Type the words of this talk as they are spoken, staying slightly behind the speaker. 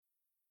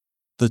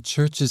The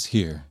church is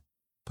here.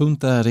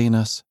 Punta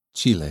Arenas,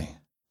 Chile.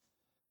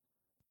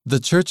 The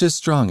church is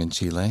strong in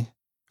Chile,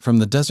 from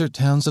the desert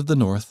towns of the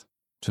north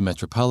to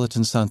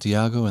metropolitan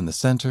Santiago in the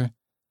center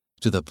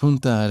to the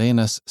Punta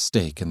Arenas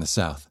stake in the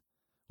south,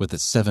 with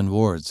its 7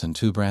 wards and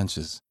 2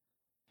 branches.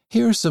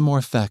 Here are some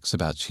more facts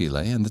about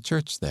Chile and the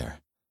church there.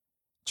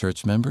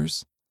 Church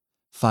members,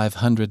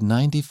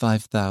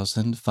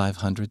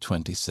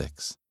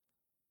 595,526.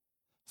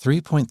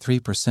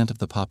 3.3% of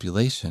the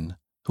population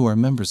who are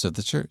members of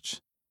the church.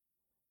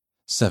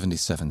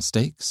 77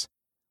 stakes,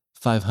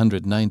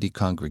 590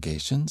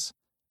 congregations,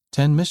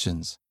 10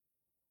 missions,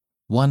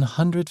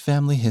 100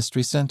 family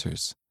history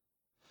centers,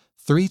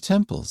 3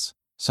 temples,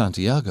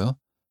 Santiago,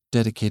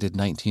 dedicated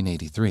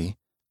 1983,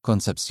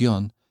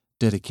 Concepcion,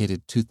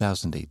 dedicated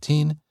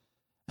 2018,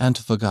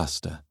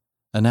 Antofagasta,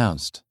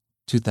 announced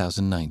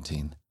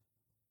 2019.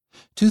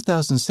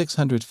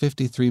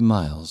 2,653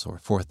 miles, or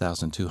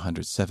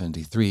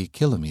 4,273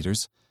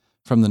 kilometers,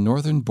 from the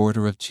northern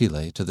border of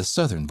Chile to the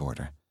southern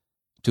border,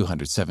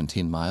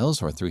 217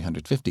 miles, or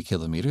 350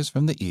 kilometers,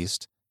 from the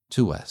east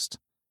to west.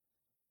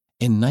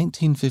 In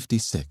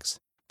 1956,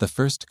 the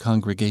first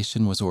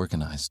congregation was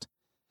organized.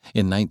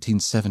 In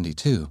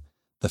 1972,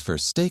 the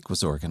first stake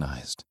was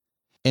organized.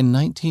 In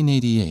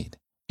 1988,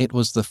 it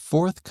was the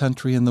 4th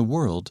country in the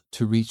world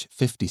to reach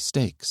 50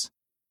 stakes.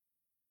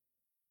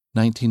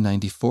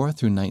 1994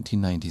 through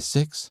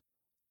 1996,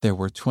 there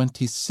were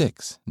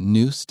 26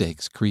 new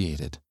stakes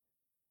created.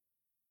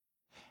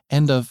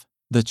 End of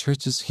The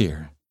Church is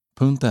Here,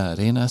 Punta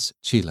Arenas,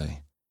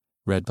 Chile,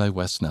 read by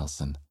Wes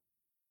Nelson.